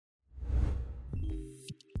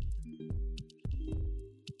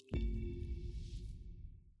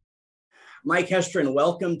Mike Hestrin,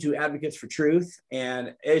 welcome to Advocates for Truth.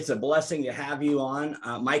 And it's a blessing to have you on.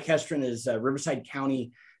 Mike Hestrin is a Riverside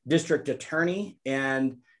County District Attorney,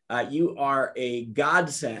 and you are a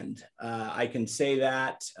godsend. I can say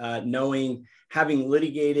that knowing, having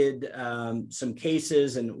litigated some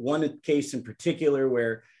cases, and one case in particular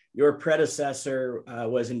where your predecessor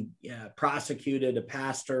was prosecuted a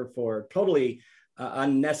pastor for totally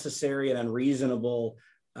unnecessary and unreasonable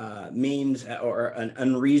means or an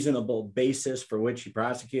unreasonable basis for which he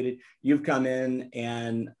prosecuted. You've come in,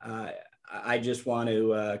 and I just want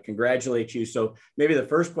to congratulate you. So maybe the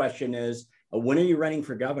first question is, when are you running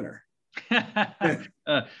for governor?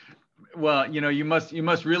 Well, you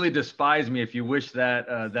must really despise me if you wish that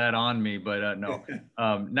on me, but no,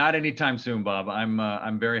 not anytime soon, Bob.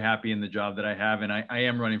 I'm very happy in the job that I have, and I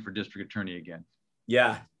am running for district attorney again.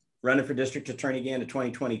 Yeah, running for district attorney again in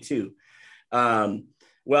 2022.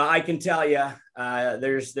 Well, I can tell you,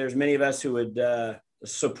 there's many of us who would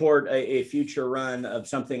support a future run of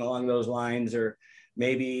something along those lines, or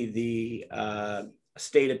maybe the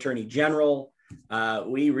state attorney general.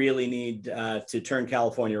 We really need to turn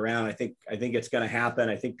California around. I think it's going to happen.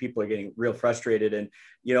 I think people are getting real frustrated, and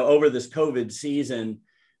over this COVID season,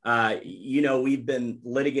 we've been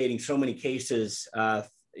litigating so many cases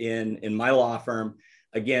in my law firm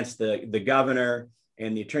against the governor.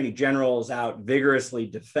 And the attorney general is out vigorously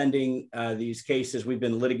defending these cases. We've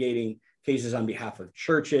been litigating cases on behalf of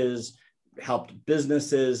churches, helped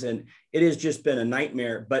businesses, and it has just been a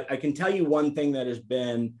nightmare. But I can tell you one thing that has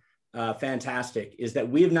been fantastic is that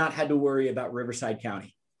we have not had to worry about Riverside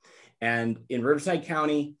County. And in Riverside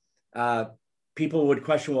County, people would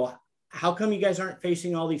question, well, how come you guys aren't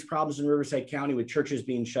facing all these problems in Riverside County with churches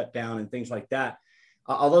being shut down and things like that?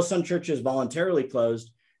 Although some churches voluntarily closed,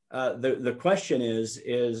 the question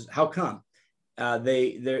is how come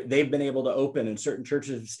they've been able to open and certain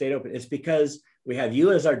churches have stayed open? It's because we have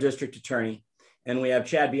you as our district attorney, and we have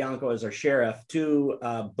Chad Bianco as our sheriff, two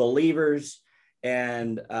believers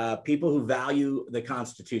and people who value the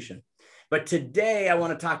Constitution. But today I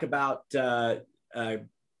want to talk about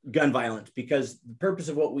gun violence, because the purpose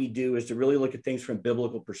of what we do is to really look at things from a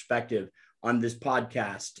biblical perspective on this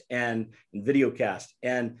podcast and videocast.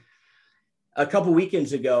 And a couple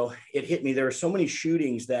weekends ago, it hit me. There were so many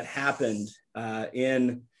shootings that happened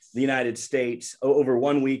in the United States over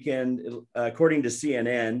one weekend. According to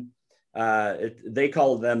CNN, they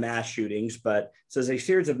call them mass shootings, but it says a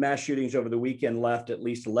series of mass shootings over the weekend left at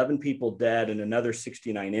least 11 people dead and another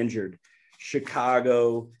 69 injured.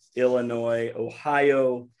 Chicago, Illinois,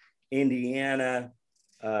 Ohio, Indiana,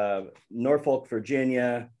 Norfolk,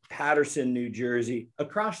 Virginia, Patterson, New Jersey,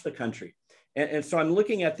 across the country. And so I'm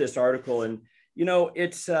looking at this article, and,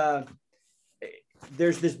 it's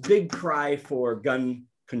there's this big cry for gun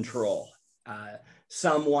control.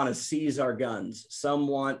 Some want to seize our guns. Some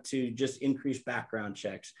want to just increase background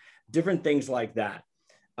checks, different things like that.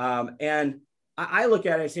 And I look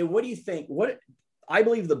at it and say, what do you think? I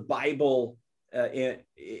believe the Bible, it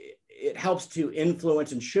helps to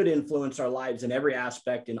influence and should influence our lives in every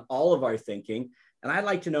aspect, in all of our thinking. And I'd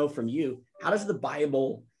like to know from you, how does the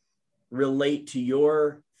Bible relate to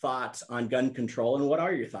your thoughts on gun control, and what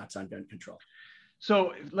are your thoughts on gun control?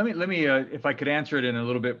 So let me if I could answer it in a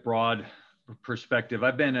little bit broad perspective.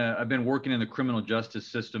 I've been working in the criminal justice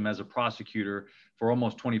system as a prosecutor for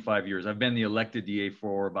almost 25 years. I've been the elected DA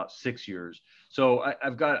for about 6 years. So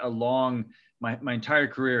I've got my entire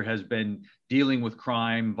career has been dealing with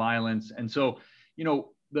crime, violence. And so,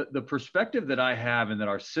 the perspective that I have and that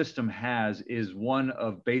our system has is one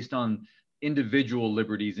of based on individual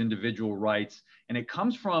liberties, individual rights. And it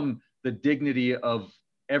comes from the dignity of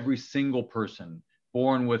every single person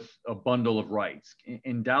born with a bundle of rights,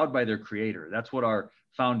 endowed by their creator. That's what our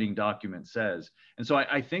founding document says. And so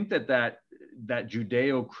I think that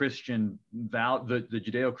Judeo-Christian the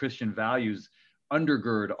Judeo-Christian values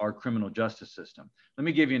undergird our criminal justice system. Let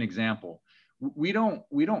me give you an example. We don't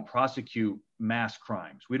prosecute mass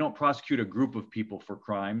crimes. We don't prosecute a group of people for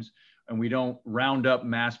crimes, and we don't round up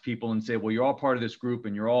mass people and say, well, you're all part of this group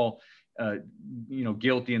and you're all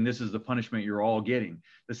guilty, and this is the punishment you're all getting.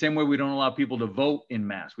 The same way we don't allow people to vote in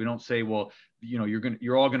mass. We don't say, well,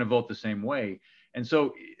 you're all going to vote the same way. And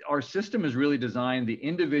so our system is really designed. The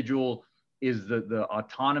individual is the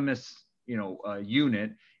autonomous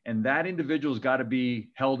unit, and that individual's got to be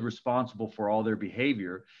held responsible for all their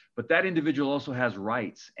behavior. But that individual also has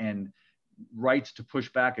rights, and rights to push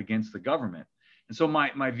back against the government. And so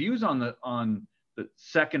my views on the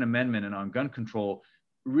Second Amendment and on gun control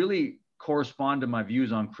really correspond to my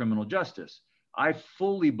views on criminal justice. I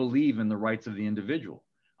fully believe in the rights of the individual.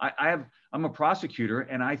 I'm a prosecutor,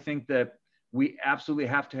 and I think that we absolutely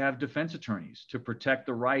have to have defense attorneys to protect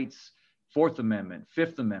the rights, Fourth Amendment,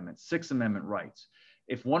 Fifth Amendment, Sixth Amendment rights.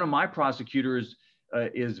 If one of my prosecutors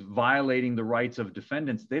is violating the rights of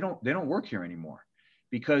defendants, they don't work here anymore,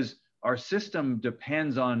 because our system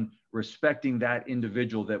depends on respecting that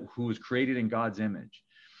individual who was created in God's image.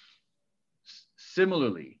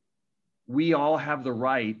 Similarly, we all have the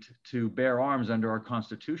right to bear arms under our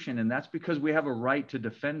Constitution, and that's because we have a right to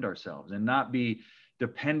defend ourselves and not be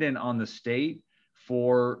dependent on the state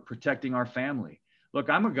for protecting our family. Look,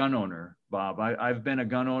 I'm a gun owner, Bob. I've been a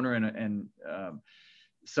gun owner and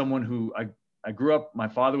someone who I grew up. My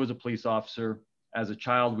father was a police officer. As a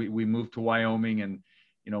child, we moved to Wyoming, and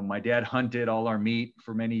my dad hunted all our meat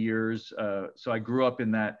for many years. So I grew up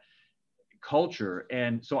in that culture,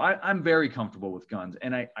 and so I'm very comfortable with guns,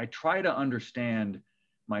 and I try to understand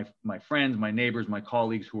my friends, my neighbors, my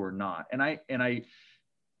colleagues who are not, and I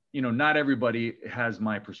not everybody has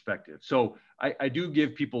my perspective, so I do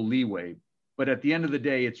give people leeway, but at the end of the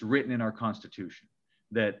day, it's written in our Constitution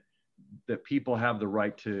that people have the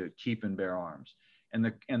right to keep and bear arms, and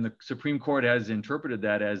the Supreme Court has interpreted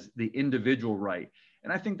that as the individual right,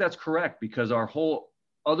 and I think that's correct, because our whole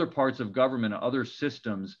other parts of government, other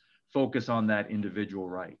systems, focus on that individual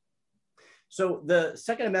right. So the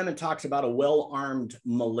Second Amendment talks about a well-armed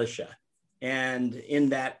militia. And in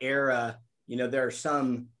that era, there are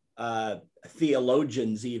some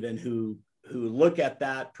theologians even who look at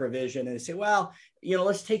that provision and say, well,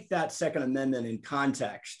 let's take that Second Amendment in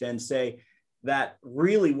context and say that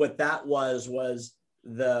really what that was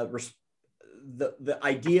the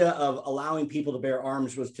idea of allowing people to bear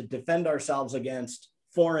arms was to defend ourselves against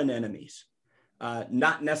foreign enemies.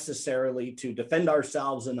 Not necessarily to defend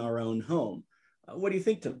ourselves in our own home. What do you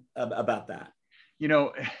think about that?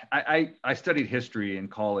 I studied history in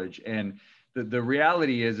college, and the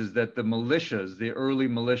reality is that the militias, the early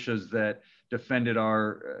militias that defended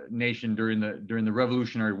our nation during the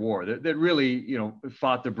Revolutionary War, that really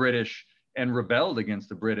fought the British and rebelled against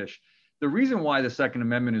the British. The reason why the Second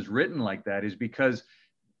Amendment is written like that is because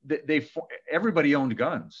everybody owned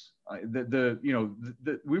guns.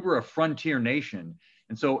 We were a frontier nation.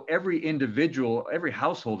 And so every individual, every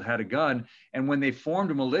household had a gun. And when they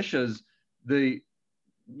formed militias, the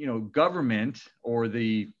government or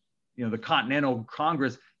the Continental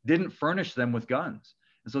Congress didn't furnish them with guns.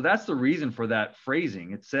 And so that's the reason for that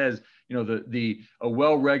phrasing. It says, a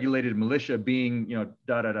well-regulated militia being,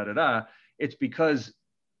 da, da, da, da, da. It's because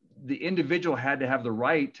the individual had to have the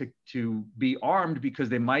right to be armed because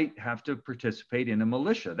they might have to participate in a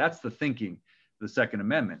militia. That's the thinking, the Second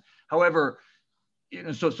Amendment. However,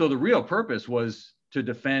 so the real purpose was to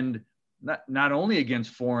defend not only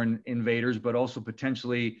against foreign invaders, but also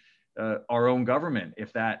potentially our own government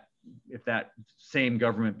if that same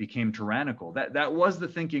government became tyrannical. That was the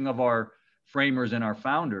thinking of our framers and our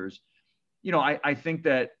founders. I think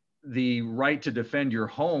that the right to defend your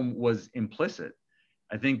home was implicit.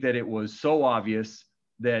 I think that it was so obvious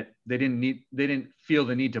that they didn't feel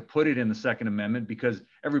the need to put it in the Second Amendment, because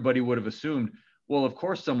everybody would have assumed, well, of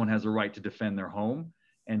course someone has a right to defend their home.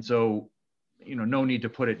 And so, no need to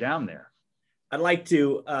put it down there. I'd like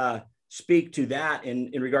to speak to that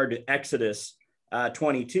in regard to Exodus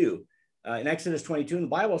 22. In Exodus 22, the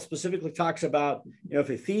Bible specifically talks about, if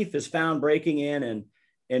a thief is found breaking in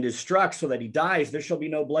and is struck so that he dies, there shall be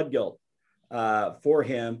no blood guilt for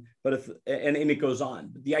him. But and it goes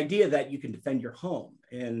on. The idea that you can defend your home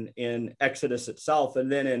in Exodus itself,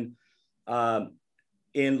 and then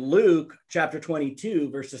in Luke chapter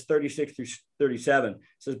 22, verses 36 through 37, it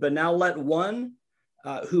says, "But now let one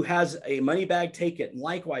who has a money bag take it, and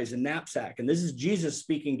likewise a knapsack." And this is Jesus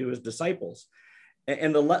speaking to his disciples.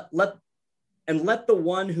 And let the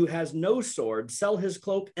one who has no sword sell his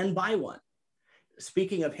cloak and buy one.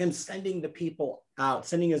 Speaking of him sending the people out,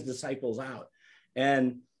 sending his disciples out.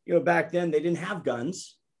 And back then they didn't have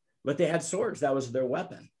guns, but they had swords. That was their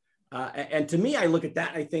weapon. And to me, I look at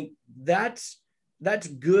that and I think that's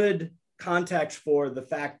good context for the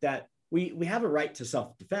fact that we have a right to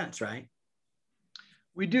self-defense, right?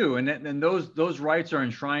 We do, and those rights are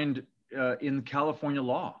enshrined in California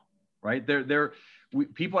law, right?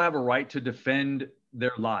 People have a right to defend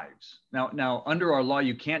their lives. Now, under our law,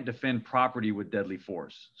 you can't defend property with deadly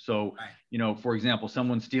force. So, right. For example,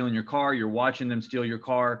 someone's stealing your car, you're watching them steal your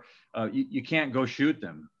car, you can't go shoot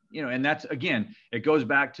them. And that's, again, it goes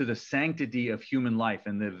back to the sanctity of human life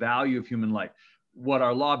and the value of human life. What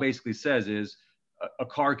our law basically says is a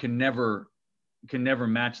car can never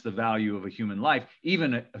match the value of a human life,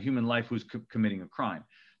 even a human life who's committing a crime.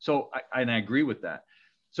 So I agree with that.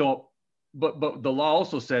 So, but the law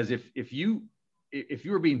also says if you if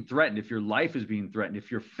you are being threatened, if your life is being threatened,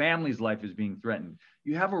 if your family's life is being threatened,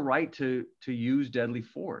 you have a right to use deadly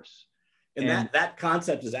force. And that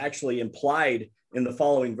concept is actually implied in the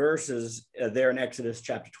following verses there in Exodus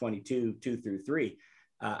chapter 22, 2-3.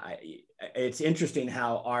 It's interesting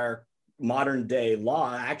how our modern day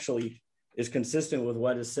law actually is consistent with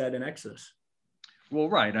what is said in Exodus. Well,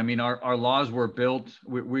 right. I mean, our laws were built,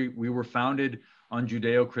 we were founded on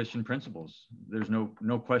Judeo-Christian principles. There's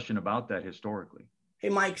no question about that historically. Hey,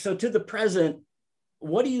 Mike, so to the present,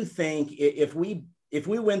 what do you think if we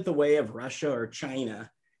went the way of Russia or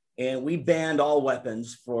China and we banned all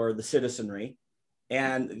weapons for the citizenry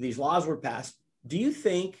and these laws were passed, do you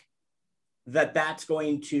think that that's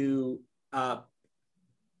going to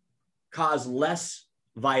cause less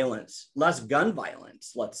violence, less gun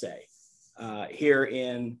violence, let's say, here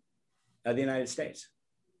in the United States?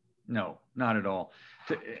 No, not at all.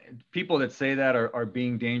 People that say that are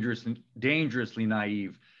being dangerously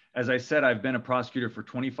naive. As I said, I've been a prosecutor for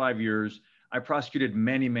 25 years. I prosecuted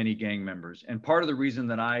many, many gang members. And part of the reason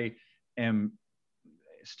that I am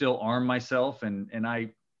still armed myself and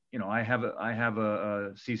I have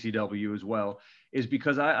a CCW as well is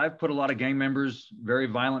because I've put a lot of gang members, very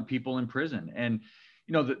violent people in prison. And,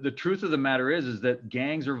 the truth of the matter is that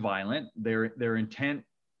gangs are violent. They're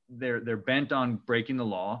bent on breaking the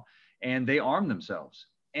law, and they arm themselves.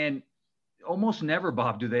 And almost never,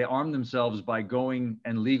 Bob, do they arm themselves by going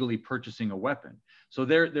and legally purchasing a weapon. So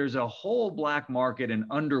there's a whole black market and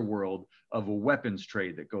underworld of a weapons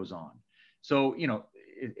trade that goes on. So,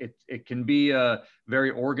 it can be a very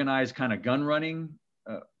organized kind of gun running,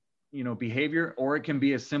 behavior, or it can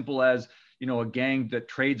be as simple as, a gang that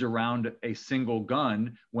trades around a single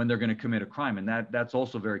gun when they're going to commit a crime. And that's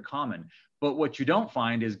also very common. But what you don't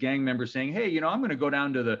find is gang members saying, hey, I'm going to go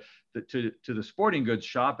down to the sporting goods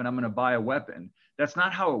shop and I'm going to buy a weapon. That's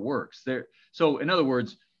not how it works. So in other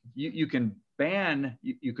words, you could ban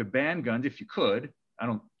guns if you could.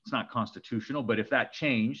 It's not constitutional, but if that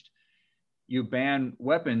changed, you ban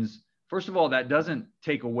weapons. First of all, that doesn't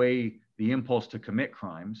take away the impulse to commit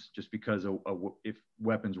crimes just because if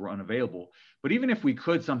weapons were unavailable. But even if we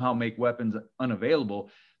could somehow make weapons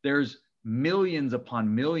unavailable, there's millions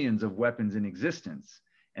upon millions of weapons in existence.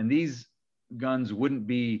 And these guns wouldn't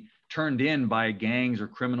be turned in by gangs or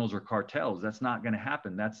criminals or cartels. That's not going to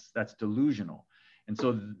happen. That's delusional. And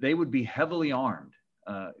so they would be heavily armed,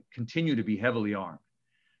 continue to be heavily armed.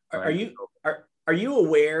 Right? Are you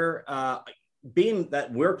aware, being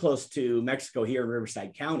that we're close to Mexico here in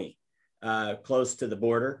Riverside County, close to the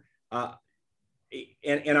border,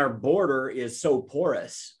 and our border is so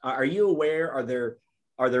porous, are you aware,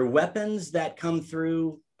 are there weapons that come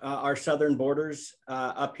through our southern borders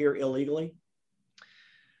up here illegally?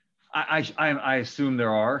 I assume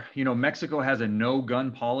there are. Mexico has a no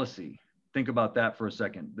gun policy. Think about that for a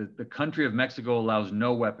second. The country of Mexico allows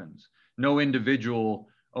no weapons, no individual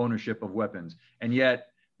ownership of weapons. And yet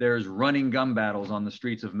there's running gun battles on the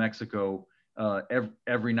streets of Mexico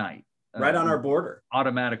every night. Right on our border.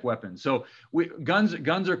 Automatic weapons. So guns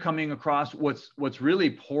are coming across. What's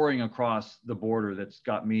really pouring across the border that's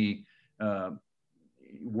got me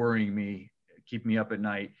worrying me, keep me up at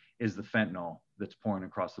night, is the fentanyl that's pouring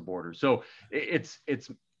across the border. So it's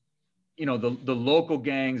the local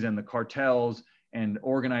gangs and the cartels and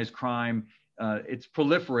organized crime, it's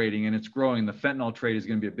proliferating and it's growing. The fentanyl trade is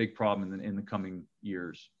going to be a big problem in the coming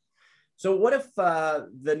years. So what if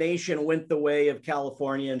the nation went the way of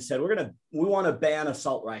California and said, we want to ban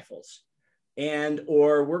assault rifles,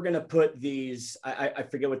 or we're going to put these, I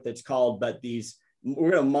forget what it's called, but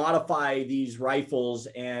we're going to modify these rifles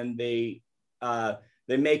and they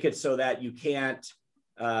make it so that you can't,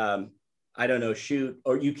 shoot,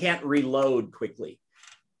 or you can't reload quickly.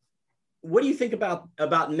 What do you think about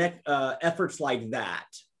efforts like that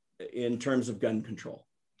in terms of gun control?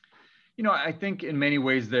 I think in many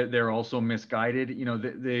ways that they're also misguided.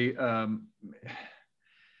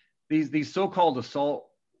 These so-called assault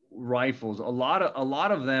rifles, a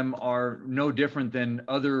lot of them are no different than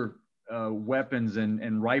other weapons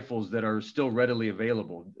and rifles that are still readily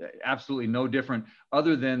available. Absolutely no different,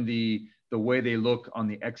 other than the way they look on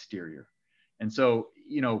the exterior. And so,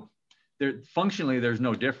 functionally, there's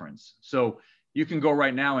no difference. So you can go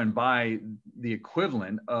right now and buy the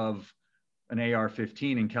equivalent of an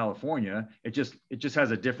AR-15 in California. It just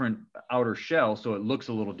has a different outer shell, so it looks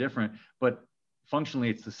a little different, but functionally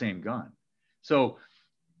it's the same gun. So,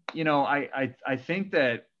 I think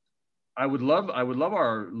that I would love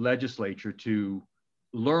our legislature to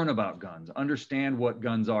learn about guns, understand what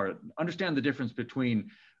guns are, understand the difference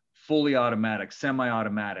between fully automatic,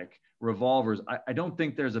 semi-automatic, revolvers. I don't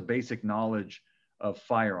think there's a basic knowledge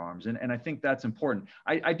firearms. And I think that's important.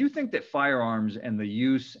 I do think that firearms and the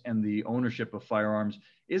use and the ownership of firearms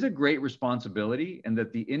is a great responsibility, and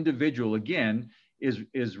that the individual, again,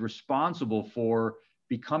 is responsible for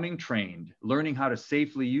becoming trained, learning how to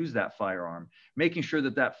safely use that firearm, making sure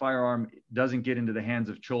that that firearm doesn't get into the hands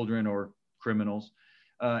of children or criminals.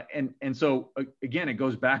 And so, again, it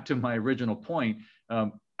goes back to my original point.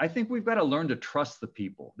 I think we've got to learn to trust the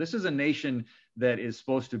people. This is a nation that is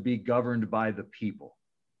supposed to be governed by the people.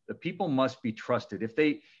 The people must be trusted.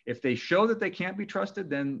 If they show that they can't be trusted,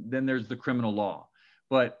 then there's the criminal law.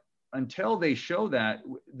 But until they show that,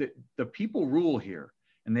 the people rule here,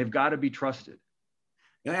 and they've got to be trusted.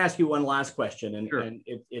 I'm going to ask you one last question, and, sure. and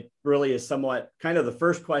it really is somewhat kind of the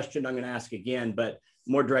first question I'm going to ask again, but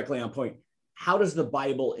more directly on point. How does the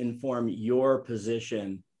Bible inform your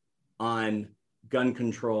position on gun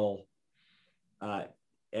control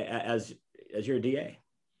as your DA?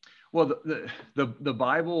 Well, the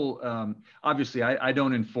Bible, obviously, I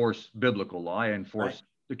don't enforce biblical law. I enforce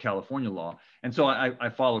the California law. And so I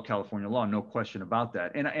follow California law, no question about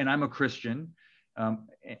that. And I'm a Christian,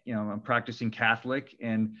 I'm practicing Catholic.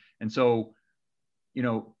 And so,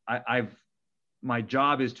 my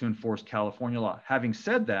job is to enforce California law. Having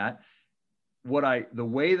said that, the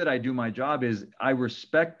way that I do my job is I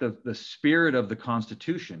respect the spirit of the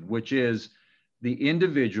Constitution, which is the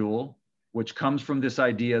individual, which comes from this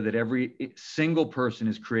idea that every single person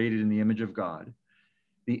is created in the image of God.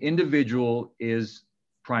 The individual is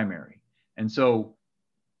primary. And so,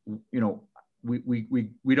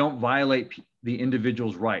 we don't violate the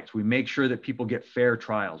individual's rights. We make sure that people get fair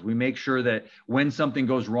trials. We make sure that when something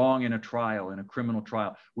goes wrong in a trial, in a criminal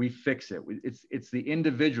trial, we fix it. It's the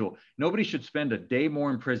individual. Nobody should spend a day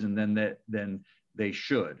more in prison than they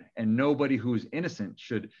should. And nobody who's innocent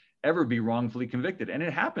should ever be wrongfully convicted. And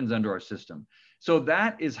it happens under our system. So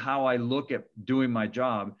that is how I look at doing my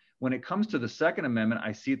job. When it comes to the Second Amendment,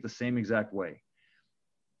 I see it the same exact way.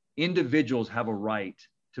 Individuals have a right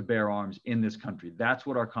to bear arms in this country. That's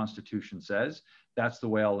what our Constitution says. That's the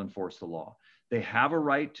way I'll enforce the law. They have a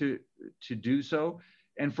right to do so,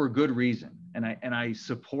 and for good reason. And I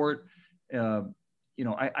support,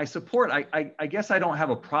 I support, I guess I don't have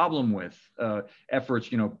a problem with efforts,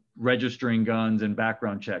 registering guns and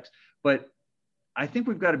background checks, but I think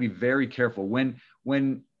we've got to be very careful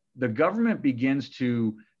when the government begins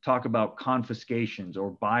to talk about confiscations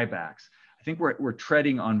or buybacks. I think we're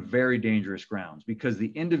treading on very dangerous grounds, because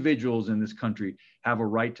the individuals in this country have a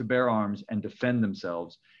right to bear arms and defend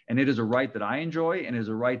themselves. And it is a right that I enjoy, and is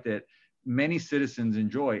a right that many citizens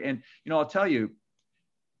enjoy. And, I'll tell you,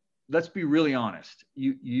 let's be really honest.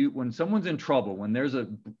 When someone's in trouble, when there's a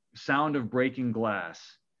sound of breaking glass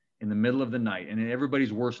in the middle of the night, and in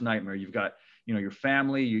everybody's worst nightmare, you've got, your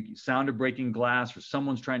family, sound of breaking glass, or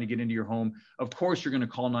someone's trying to get into your home, of course, you're going to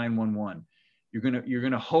call 911. You're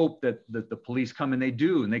gonna hope that the police come, and they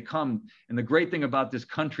do, and they come. And the great thing about this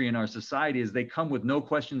country and our society is they come with no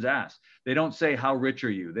questions asked. They don't say, how rich are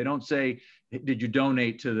you? They don't say, did you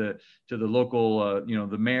donate to the local,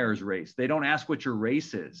 the mayor's race? They don't ask what your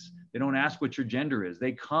race is. They don't ask what your gender is.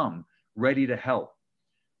 They come ready to help.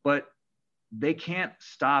 But they can't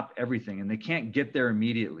stop everything, and they can't get there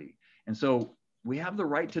immediately. And so we have the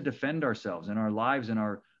right to defend ourselves and our lives and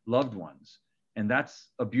our loved ones. And that's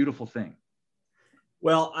a beautiful thing.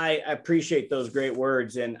 Well, I appreciate those great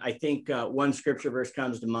words. And I think one scripture verse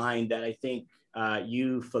comes to mind that I think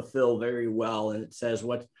you fulfill very well. And it says,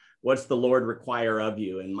 what's the Lord require of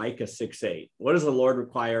you? In Micah 6:8, what does the Lord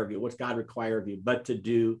require of you? What's God require of you? But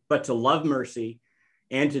to love mercy,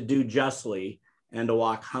 and to do justly, and to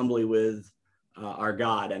walk humbly with our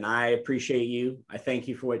God. And I appreciate you. I thank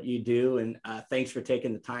you for what you do. And thanks for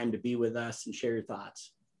taking the time to be with us and share your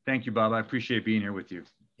thoughts. Thank you, Bob. I appreciate being here with you.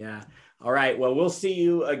 Yeah. All right. Well, we'll see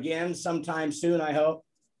you again sometime soon, I hope.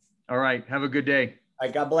 All right. Have a good day. All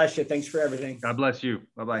right. God bless you. Thanks for everything. God bless you.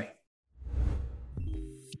 Bye-bye.